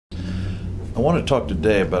I want to talk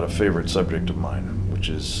today about a favorite subject of mine, which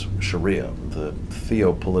is Shariah, the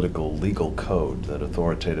theopolitical legal code that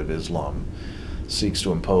authoritative Islam seeks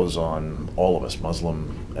to impose on all of us,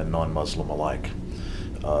 Muslim and non-Muslim alike.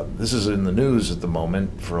 This is in the news at the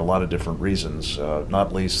moment for a lot of different reasons,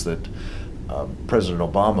 not least that President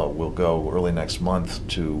Obama will go early next month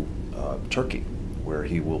to Turkey, where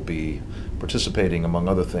he will be participating, among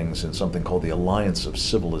other things, in something called the Alliance of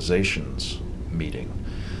Civilizations meeting.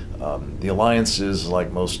 The alliance is,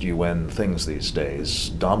 like most UN things these days,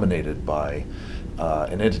 dominated by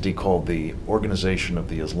an entity called the Organization of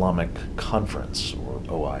the Islamic Conference, or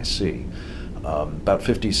OIC. About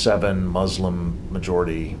 57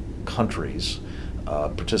 Muslim-majority countries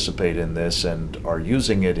participate in this and are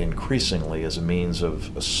using it increasingly as a means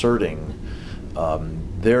of asserting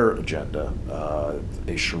their agenda,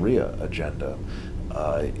 a Sharia agenda,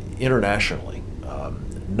 internationally.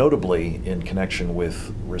 Notably in connection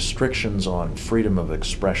with restrictions on freedom of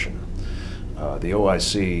expression. The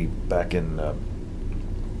OIC, back in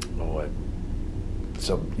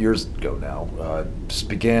some years ago now,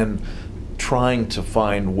 began trying to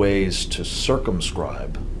find ways to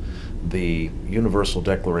circumscribe the Universal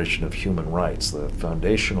Declaration of Human Rights, the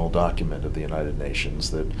foundational document of the United Nations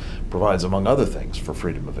that provides, among other things, for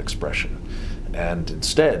freedom of expression. And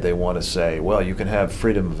instead they want to say, well, you can have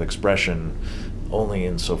freedom of expression only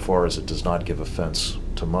insofar as it does not give offense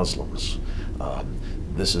to Muslims.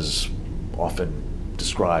 This is often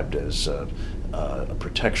described as a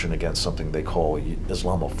protection against something they call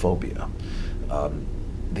Islamophobia.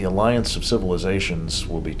 The Alliance of Civilizations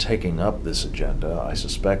will be taking up this agenda. I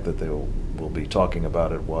suspect that they will be talking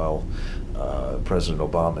about it while President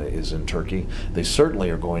Obama is in Turkey. They certainly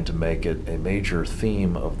are going to make it a major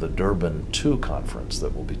theme of the Durban II conference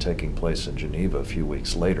that will be taking place in Geneva a few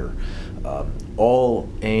weeks later, all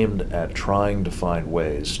aimed at trying to find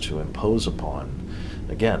ways to impose upon,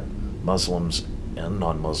 again, Muslims and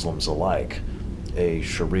non-Muslims alike, a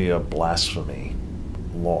Sharia blasphemy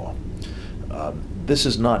law. This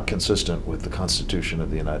is not consistent with the Constitution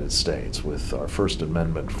of the United States, with our First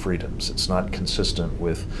Amendment freedoms. It's not consistent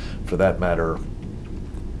with, for that matter,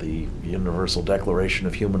 the Universal Declaration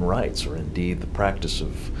of Human Rights, or indeed the practice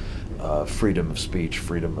of freedom of speech,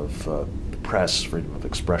 freedom of the press, freedom of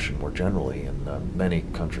expression more generally in many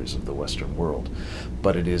countries of the Western world.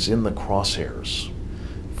 But it is in the crosshairs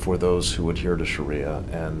for those who adhere to Sharia,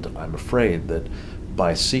 and I'm afraid that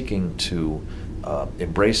by seeking to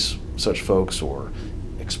embrace such folks or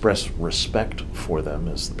express respect for them,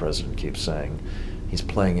 as the president keeps saying, he's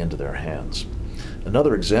playing into their hands.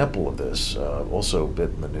 Another example of this, also a bit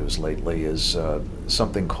in the news lately, is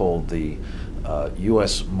something called the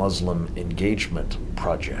U.S. Muslim Engagement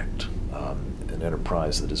Project, an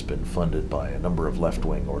enterprise that has been funded by a number of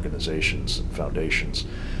left-wing organizations and foundations,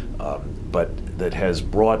 but that has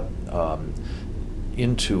brought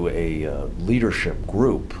into a leadership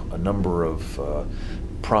group a number of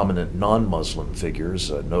prominent non-Muslim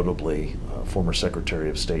figures, notably former Secretary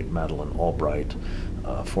of State Madeleine Albright,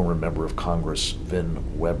 former member of Congress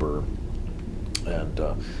Vin Weber, and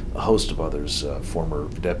a host of others, former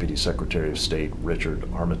Deputy Secretary of State Richard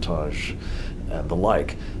Armitage, and the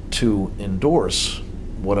like, to endorse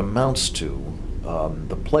what amounts to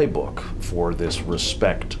the playbook for this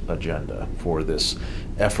respect agenda, for this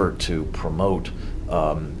effort to promote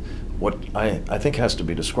what I think has to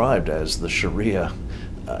be described as the Sharia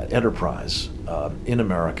enterprise in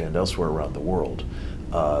America and elsewhere around the world,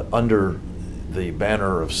 under the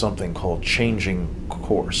banner of something called Changing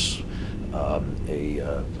Course,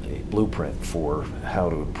 a blueprint for how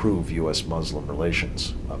to improve U.S.-Muslim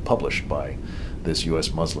relations, published by this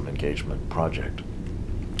U.S. Muslim Engagement Project.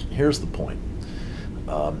 Here's the point.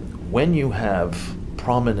 When you have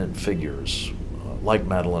prominent figures like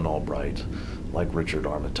Madeleine Albright, like Richard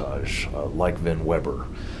Armitage, like Vin Weber,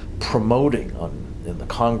 promoting in the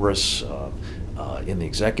Congress, in the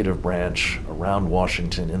executive branch, around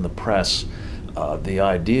Washington, in the press, the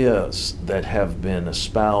ideas that have been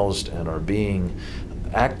espoused and are being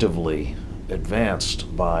actively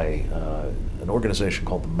advanced by an organization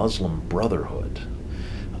called the Muslim Brotherhood,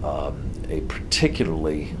 a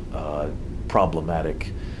particularly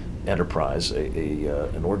problematic enterprise,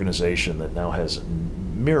 an organization that now has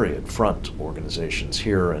myriad front organizations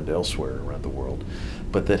here and elsewhere around the world,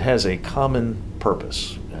 but that has a common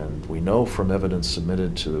purpose. And we know from evidence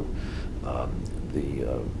submitted to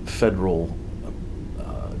the federal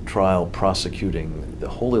trial prosecuting the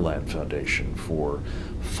Holy Land Foundation for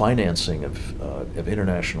financing of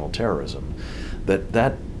international terrorism,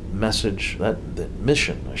 that message, that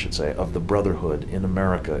mission, I should say, of the Brotherhood in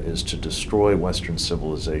America is to destroy Western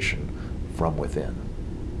civilization from within.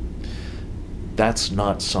 that's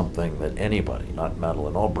not something that anybody, not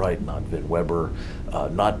Madeleine Albright, not Vin Weber,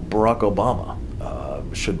 not Barack Obama,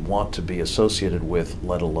 should want to be associated with,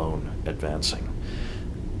 let alone advancing.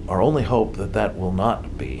 Our only hope that that will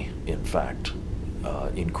not be, in fact,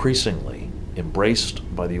 increasingly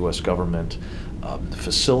embraced by the U.S. government,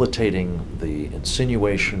 facilitating the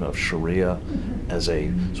insinuation of Sharia as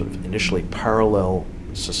a sort of initially parallel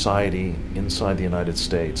society inside the United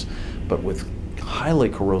States, but with highly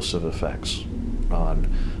corrosive effects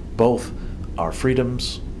on both our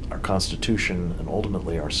freedoms, our Constitution, and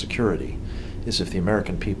ultimately our security, is if the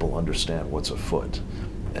American people understand what's afoot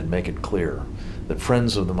and make it clear that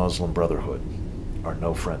friends of the Muslim Brotherhood are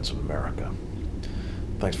no friends of America.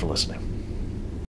 Thanks for listening.